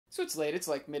So it's late. It's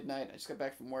like midnight. I just got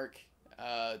back from work,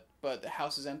 but the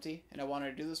house is empty, and I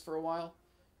wanted to do this for a while,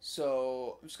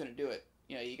 so I'm just gonna do it.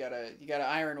 You gotta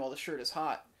iron while the shirt is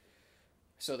hot,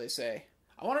 so they say.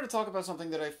 I wanted to talk about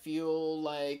something that I feel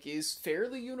like is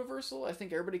fairly universal. I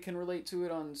think everybody can relate to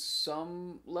it on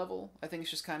some level. I think it's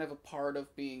just kind of a part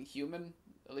of being human,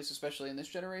 at least especially in this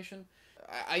generation.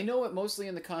 I know it mostly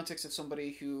in the context of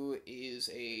somebody who is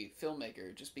a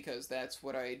filmmaker, just because that's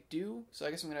what I do. So I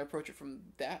guess I'm going to approach it from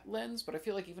that lens. But I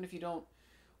feel like even if you don't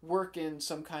work in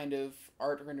some kind of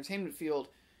art or entertainment field,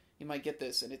 you might get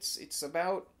this. And it's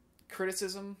about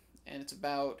criticism, and it's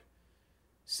about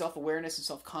self-awareness and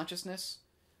self-consciousness.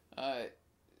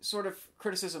 Sort of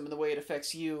criticism in the way it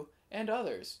affects you and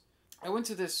others. I went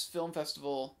to this film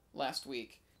festival last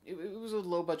week. It was a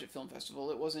low-budget film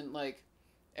festival. It wasn't like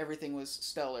everything was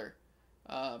stellar.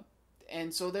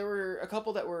 And so there were a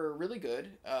couple that were really good.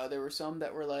 There were some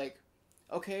that were like,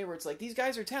 okay, where it's like, these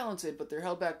guys are talented, but they're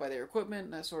held back by their equipment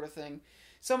and that sort of thing.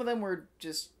 Some of them were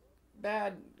just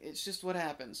bad. It's just what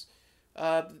happens.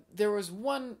 There was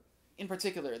one in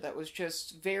particular that was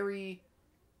just very,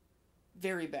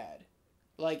 very bad.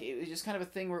 Like, it was just kind of a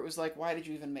thing where it was like, why did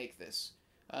you even make this?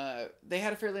 They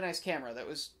had a fairly nice camera. That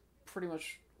was pretty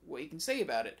much what you can say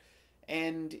about it.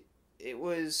 And it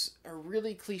was a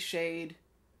really cliched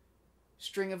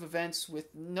string of events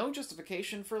with no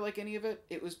justification for, like, any of it.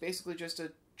 It was basically just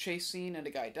a chase scene and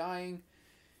a guy dying,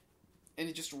 and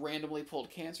it just randomly pulled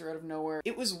cancer out of nowhere.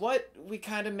 It was what we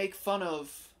kind of make fun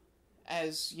of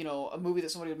as, you know, a movie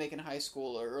that somebody would make in high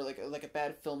school, or like a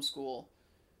bad film school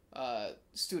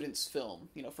student's film,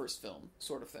 you know, first film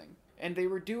sort of thing. And they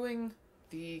were doing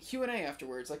the Q&A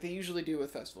afterwards, like they usually do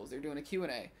with festivals. They were doing a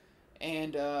Q&A,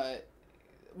 and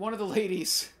one of the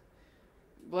ladies,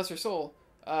 bless her soul,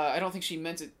 I don't think she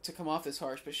meant it to come off this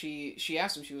harsh, but she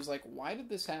asked him, she was like, why did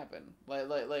this happen?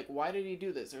 Like why did he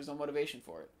do this? There's no motivation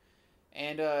for it.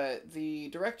 And the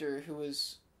director, who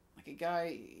was like a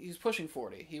guy, he was pushing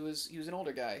 40, he was an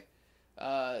older guy,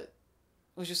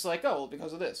 was just like, oh, well,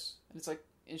 because of this. And it's like,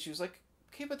 and she was like,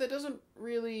 okay, but that doesn't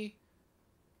really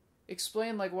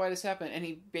explain, like, why this happened. And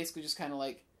he basically just kind of,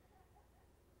 like,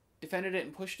 defended it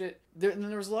and pushed it. And then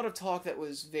there was a lot of talk that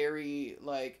was very,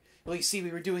 like, well, you see,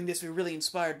 we were doing this, we were really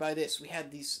inspired by this, we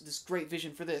had this great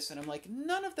vision for this. And I'm like,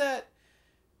 none of that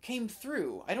came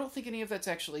through. I don't think any of that's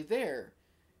actually there.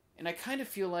 And I kind of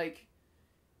feel like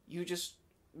you just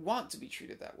want to be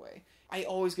treated that way. I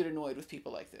always get annoyed with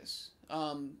people like this.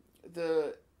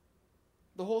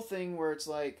 The whole thing where it's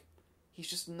like, he's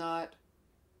just not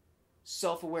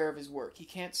self-aware of his work. He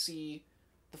can't see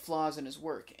the flaws in his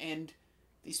work. And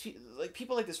these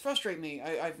people like this frustrate me.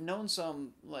 I've known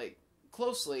some, like,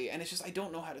 closely, and it's just, I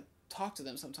don't know how to talk to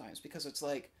them sometimes, because it's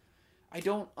like, I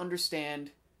don't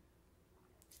understand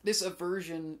this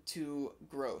aversion to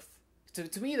growth.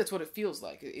 To me, that's what it feels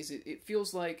like. It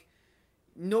feels like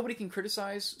nobody can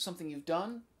criticize something you've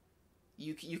done.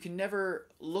 You can never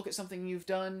look at something you've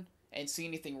done and see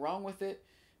anything wrong with it,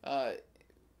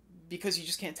 because you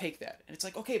just can't take that. And it's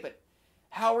like, okay, but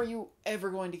how are you ever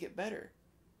going to get better?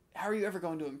 How are you ever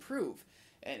going to improve?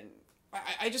 And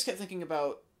I just kept thinking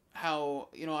about how,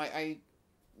 you know, I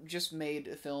just made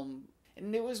a film,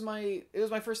 and it was my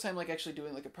first time, like, actually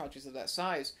doing, like, a project of that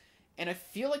size, and I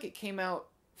feel like it came out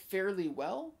fairly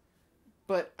well,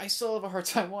 but I still have a hard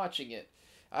time watching it.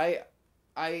 I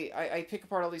pick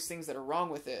apart all these things that are wrong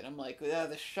with it, and I'm like, yeah,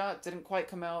 the shot didn't quite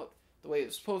come out the way it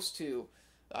was supposed to.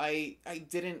 I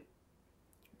didn't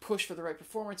push for the right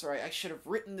performance, or I should have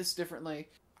written this differently.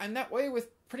 I'm that way with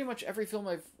pretty much every film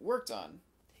I've worked on.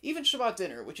 Even Shabbat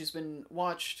Dinner, which has been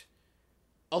watched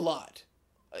a lot.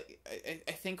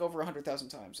 I think over 100,000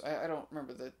 times. I don't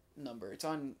remember the number. It's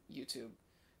on YouTube,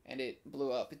 and it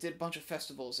blew up. It did a bunch of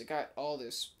festivals. It got all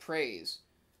this praise.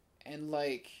 And,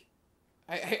 like,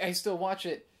 I still watch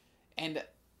it, and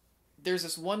there's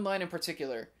this one line in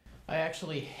particular. I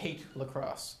actually hate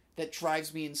lacrosse. That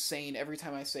drives me insane every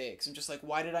time I say it, because I'm just like,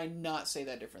 why did I not say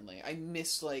that differently? I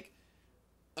missed, like,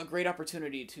 a great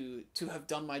opportunity to have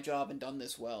done my job and done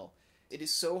this well. It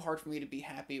is so hard for me to be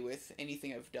happy with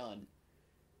anything I've done.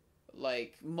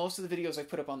 Like, most of the videos I've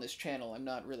put up on this channel, I'm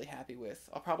not really happy with.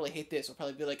 I'll probably hate this. I'll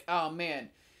probably be like, oh man,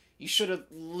 you should have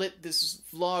lit this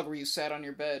vlog where you sat on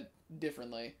your bed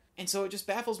differently. And so it just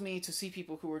baffles me to see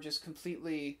people who are just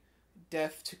completely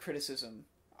deaf to criticism.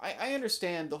 I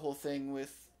understand the whole thing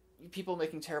with people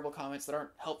making terrible comments that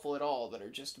aren't helpful at all, that are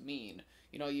just mean.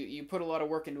 You know, you put a lot of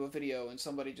work into a video and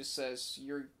somebody just says,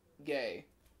 you're gay,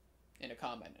 in a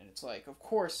comment. And it's like, of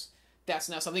course, that's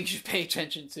not something you should pay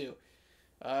attention to.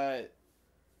 But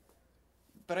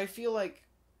I feel like,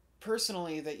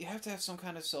 personally, that you have to have some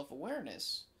kind of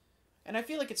self-awareness. And I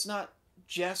feel like it's not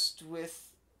just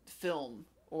with film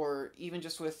or even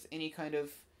just with any kind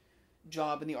of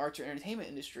job in the arts or entertainment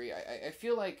industry. I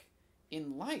feel like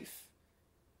in life,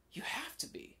 you have to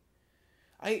be.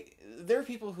 There are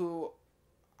people who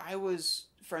I was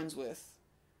friends with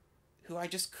who I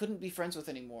just couldn't be friends with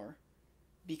anymore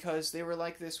because they were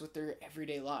like this with their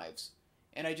everyday lives.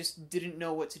 And I just didn't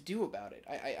know what to do about it.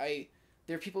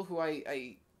 There are people who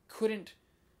I couldn't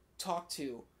talk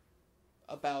to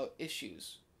about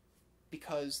issues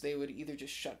because they would either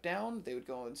just shut down, they would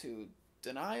go into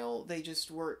denial, they just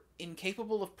were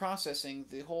incapable of processing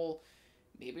the whole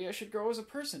maybe I should grow as a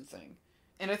person thing.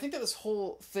 And I think that this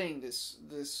whole thing,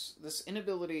 this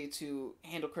inability to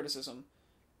handle criticism,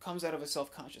 comes out of a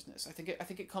self-consciousness. I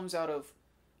think it comes out of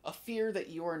a fear that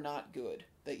you are not good,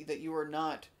 that you are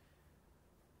not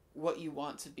what you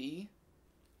want to be.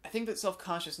 I think that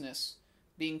self-consciousness,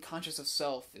 being conscious of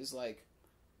self, is like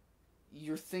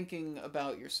you're thinking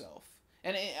about yourself.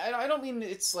 And I don't mean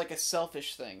it's like a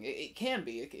selfish thing. It can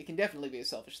be. It can definitely be a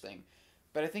selfish thing.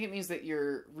 But I think it means that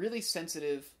you're really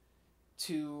sensitive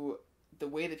to the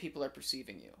way that people are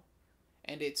perceiving you.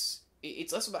 And it's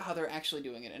less about how they're actually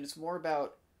doing it, and it's more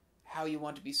about how you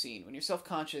want to be seen. When you're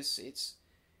self-conscious,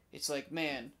 it's like,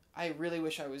 man, I really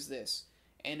wish I was this.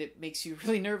 And it makes you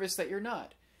really nervous that you're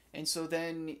not. And so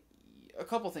then a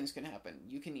couple things can happen.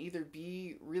 You can either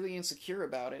be really insecure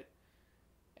about it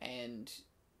and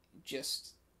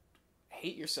just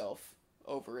hate yourself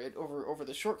over it, over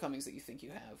the shortcomings that you think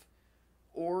you have,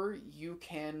 or you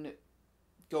can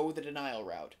go the denial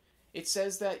route. It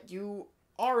says that you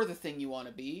are the thing you want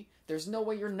to be. There's no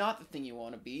way you're not the thing you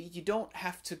want to be. You don't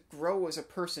have to grow as a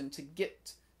person to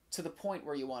get to the point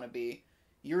where you want to be.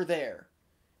 You're there.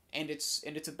 And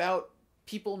it's about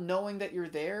people knowing that you're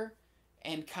there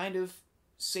and kind of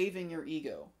saving your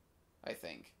ego, I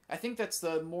think. I think that's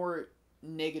the more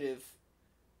negative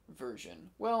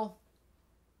version. Well,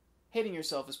 hating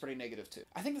yourself is pretty negative too.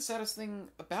 I think the saddest thing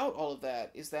about all of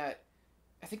that is that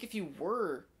I think if you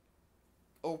were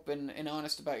open and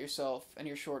honest about yourself and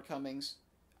your shortcomings,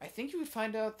 I think you would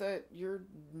find out that you're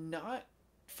not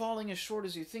falling as short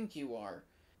as you think you are.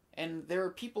 And there are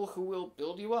people who will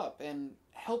build you up and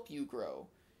help you grow.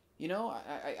 You know,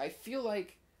 I feel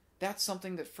like that's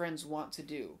something that friends want to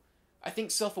do. I think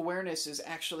self-awareness is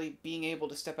actually being able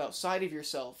to step outside of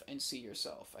yourself and see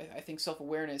yourself. I think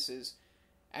self-awareness is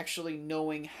actually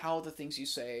knowing how the things you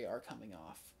say are coming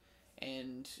off,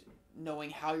 and knowing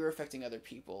how you're affecting other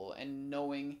people, and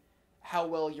knowing how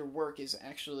well your work is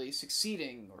actually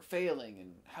succeeding or failing,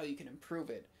 and how you can improve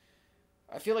it.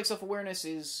 I feel like self-awareness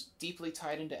is deeply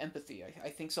tied into empathy. I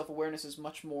think self-awareness is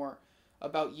much more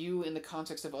about you in the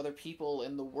context of other people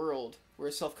in the world,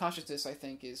 whereas self-consciousness, I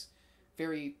think, is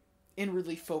very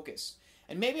inwardly focused.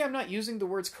 And maybe I'm not using the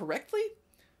words correctly,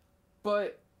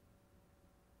 but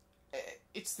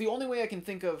it's the only way I can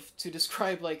think of to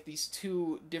describe like these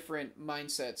two different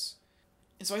mindsets.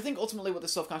 And so I think ultimately what the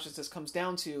self-consciousness comes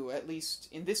down to, at least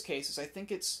in this case, is I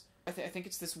think it's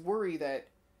this worry that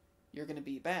you're going to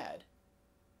be bad.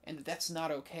 And that's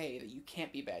not okay, that you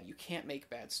can't be bad. You can't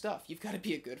make bad stuff. You've got to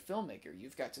be a good filmmaker.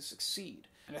 You've got to succeed.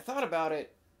 And I thought about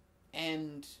it,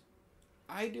 and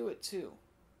I do it too.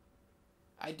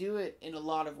 I do it in a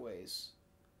lot of ways.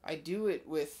 I do it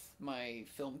with my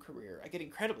film career. I get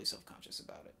incredibly self-conscious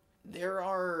about it. There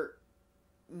are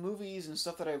movies and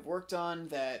stuff that I've worked on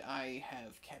that I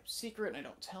have kept secret and I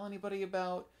don't tell anybody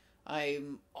about.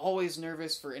 I'm always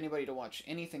nervous for anybody to watch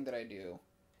anything that I do.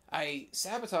 I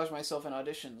sabotage myself in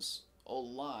auditions a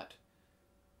lot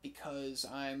because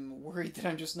I'm worried that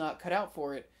I'm just not cut out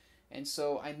for it, and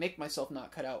so I make myself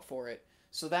not cut out for it,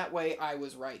 so that way I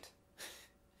was right.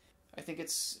 I think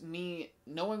it's me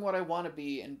knowing what I want to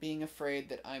be and being afraid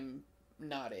that I'm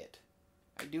not it.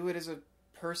 I do it as a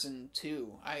person,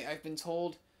 too. I've been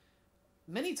told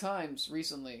many times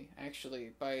recently,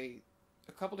 actually, by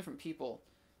a couple different people,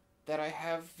 that I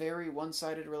have very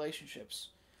one-sided relationships.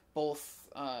 Both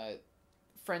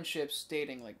friendships,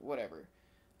 dating, like, whatever.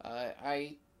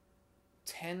 I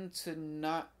tend to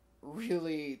not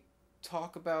really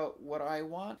talk about what I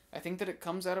want. I think that it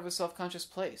comes out of a self-conscious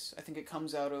place. I think it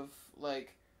comes out of,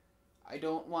 like, I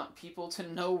don't want people to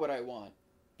know what I want,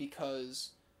 because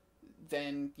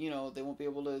then, you know, they won't be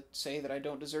able to say that I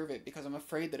don't deserve it, because I'm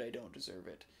afraid that I don't deserve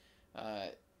it.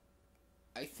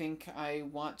 I think I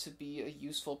want to be a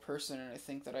useful person, and I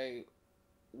think that I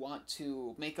want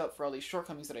to make up for all these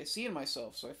shortcomings that I see in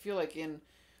myself. So I feel like in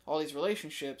all these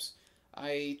relationships,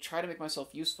 I try to make myself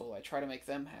useful. I try to make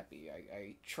them happy.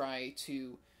 I try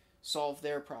to solve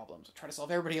their problems. I try to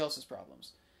solve everybody else's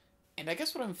problems. And I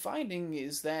guess what I'm finding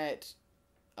is that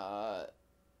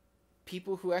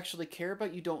people who actually care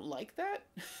about you don't like that.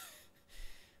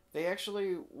 They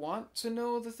actually want to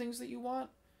know the things that you want.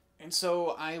 And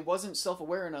so I wasn't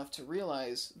self-aware enough to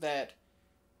realize that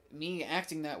me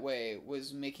acting that way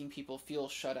was making people feel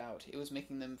shut out. It was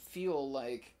making them feel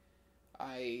like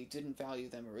I didn't value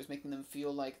them, or it was making them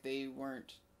feel like they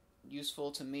weren't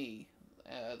useful to me,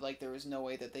 like there was no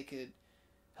way that they could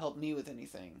help me with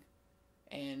anything.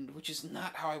 And which is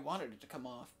not how I wanted it to come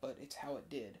off, but it's how it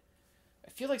did. I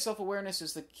feel like self-awareness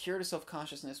is the cure to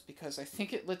self-consciousness because I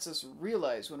think it lets us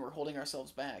realize when we're holding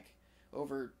ourselves back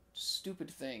over stupid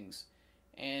things,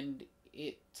 and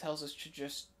it tells us to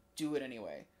just do it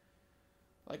anyway.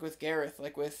 Like with Gareth,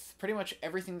 like with pretty much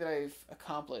everything that I've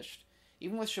accomplished,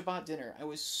 even with Shabbat dinner, I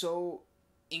was so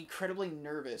incredibly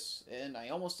nervous, and I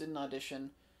almost did an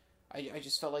audition. I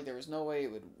just felt like there was no way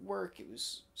it would work. It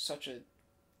was such a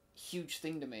huge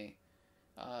thing to me.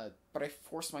 But I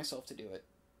forced myself to do it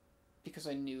because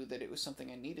I knew that it was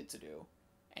something I needed to do.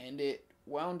 And it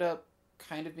wound up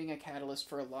kind of being a catalyst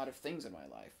for a lot of things in my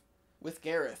life. With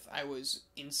Gareth, I was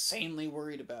insanely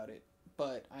worried about it,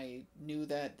 but I knew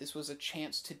that this was a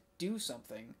chance to do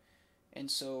something, and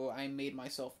so I made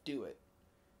myself do it.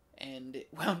 And it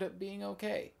wound up being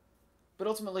okay. But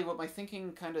ultimately, what my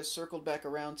thinking kind of circled back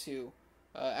around to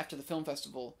after the film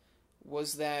festival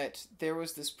was that there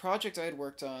was this project I had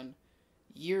worked on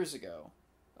years ago.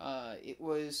 It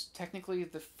was technically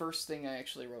the first thing I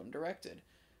actually wrote and directed.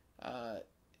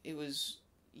 It was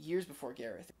years before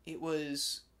Gareth. It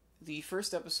was the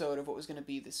first episode of what was going to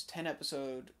be this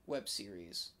 10-episode web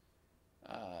series.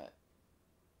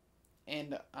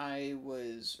 And I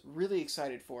was really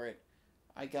excited for it.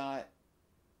 I got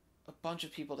a bunch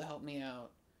of people to help me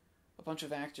out, a bunch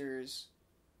of actors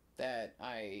that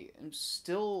I am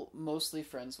still mostly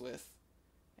friends with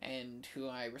and who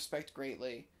I respect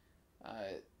greatly,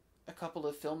 a couple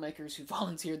of filmmakers who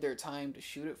volunteered their time to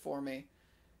shoot it for me,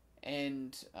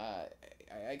 and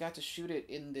I got to shoot it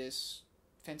in this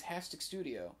fantastic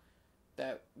studio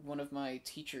that one of my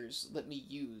teachers let me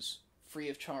use free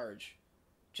of charge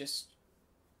just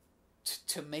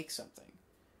to make something.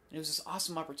 And it was this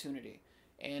awesome opportunity,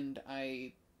 and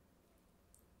I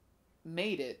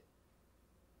made it,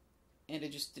 and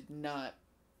it just did not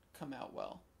come out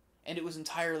well. And it was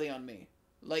entirely on me.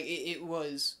 Like, it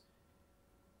was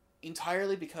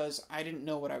entirely because I didn't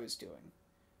know what I was doing.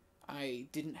 I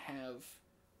didn't have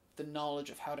the knowledge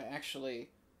of how to actually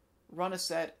run a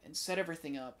set and set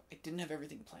everything up. I didn't have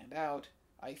everything planned out.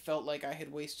 I felt like I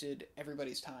had wasted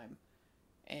everybody's time.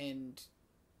 And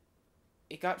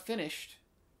it got finished,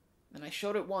 and I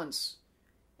showed it once,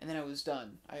 and then I was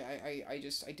done.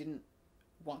 I didn't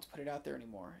want to put it out there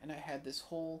anymore. And I had this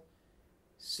whole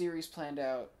series planned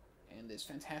out, and this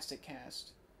fantastic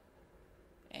cast,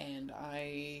 and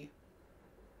I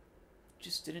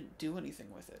just didn't do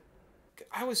anything with it.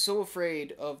 I was so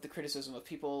afraid of the criticism of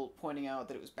people pointing out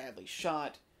that it was badly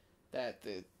shot, that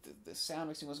the sound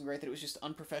mixing wasn't great, that it was just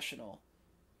unprofessional,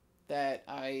 that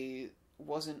I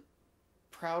wasn't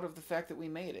proud of the fact that we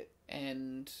made it,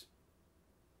 and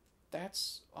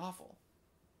that's awful.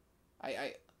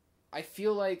 I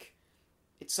feel like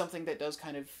it's something that does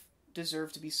kind of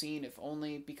deserve to be seen, if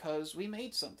only because we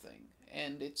made something,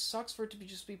 and it sucks for it to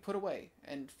just be put away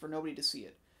and for nobody to see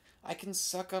it. I can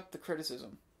suck up the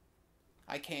criticism.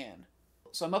 I can.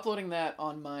 So I'm uploading that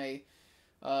on my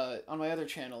other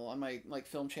channel, on my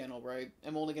film channel, where I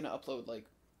am only going to upload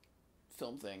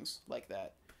film things like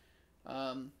that.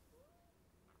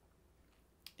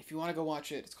 If you want to go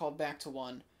watch it, it's called Back to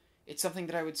One. It's something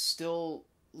that I would still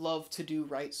love to do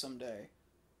right someday.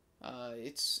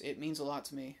 It means a lot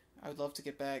to me. I would love to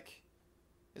get back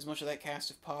as much of that cast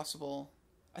if possible.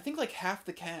 I think half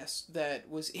the cast that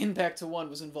was in Back to One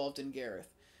was involved in Gareth.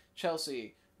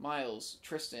 Chelsea, Miles,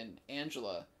 Tristan,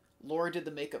 Angela. Laura did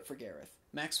the makeup for Gareth.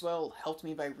 Maxwell helped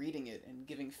me by reading it and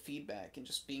giving feedback and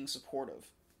just being supportive.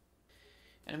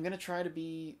 And I'm going to try to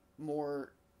be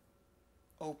more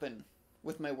open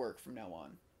with my work from now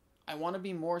on. I want to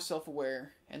be more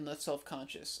self-aware and less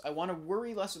self-conscious. I want to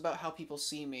worry less about how people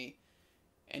see me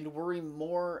and worry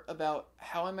more about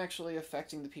how I'm actually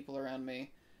affecting the people around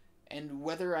me and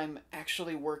whether I'm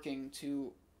actually working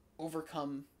to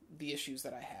overcome the issues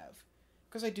that I have.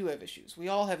 Because I do have issues. We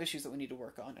all have issues that we need to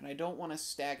work on, and I don't want to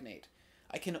stagnate.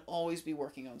 I can always be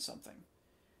working on something,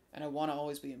 and I want to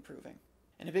always be improving.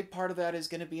 And a big part of that is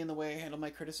going to be in the way I handle my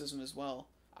criticism as well.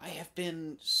 I have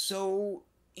been so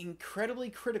incredibly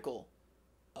critical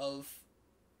of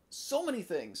so many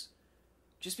things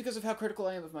just because of how critical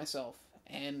I am of myself,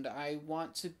 and I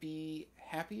want to be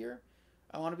happier.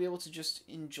 I want to be able to just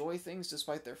enjoy things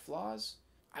despite their flaws.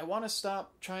 I want to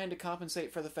stop trying to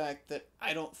compensate for the fact that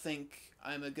I don't think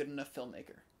I'm a good enough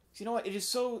filmmaker. So you know what? It is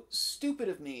so stupid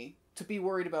of me to be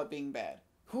worried about being bad.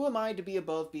 Who am I to be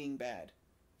above being bad?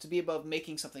 To be above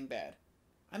making something bad?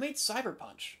 I made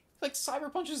Cyberpunch. Like,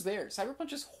 Cyberpunch is there.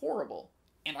 Cyberpunch is horrible.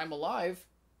 And I'm alive.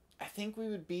 I think we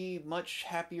would be much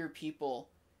happier people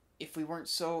if we weren't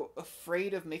so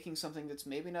afraid of making something that's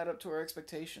maybe not up to our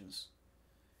expectations.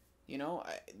 You know,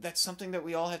 that's something that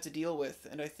we all have to deal with.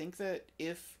 And I think that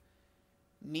if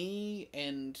me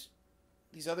and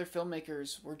these other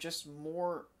filmmakers were just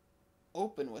more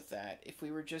open with that, if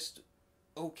we were just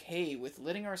okay with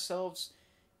letting ourselves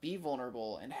be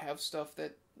vulnerable and have stuff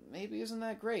that maybe isn't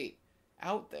that great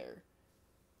out there,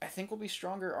 I think we'll be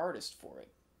stronger artists for it.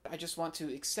 I just want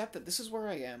to accept that this is where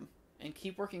I am and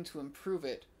keep working to improve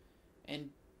it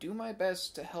and do my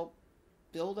best to help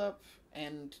build up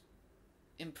and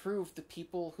improve the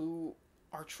people who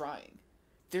are trying.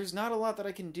 There's not a lot that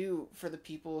I can do for the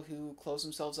people who close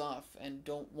themselves off and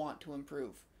don't want to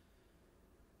improve.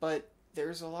 But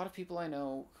there's a lot of people I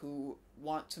know who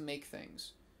want to make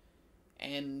things,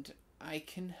 and I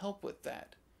can help with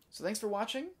that. So thanks for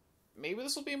watching. Maybe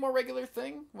this will be a more regular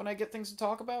thing when I get things to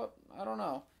talk about. I don't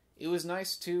know. It was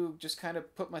nice to just kind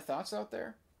of put my thoughts out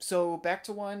there. So Back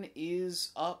to One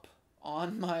is up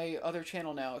on my other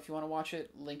channel now. If you want to watch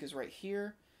it, link is right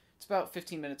here. It's about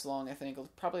 15 minutes long, I think.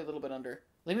 Probably a little bit under.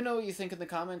 Let me know what you think in the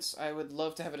comments. I would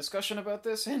love to have a discussion about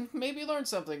this and maybe learn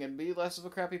something and be less of a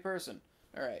crappy person.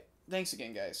 Alright, thanks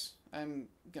again, guys. I'm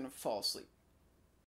gonna fall asleep.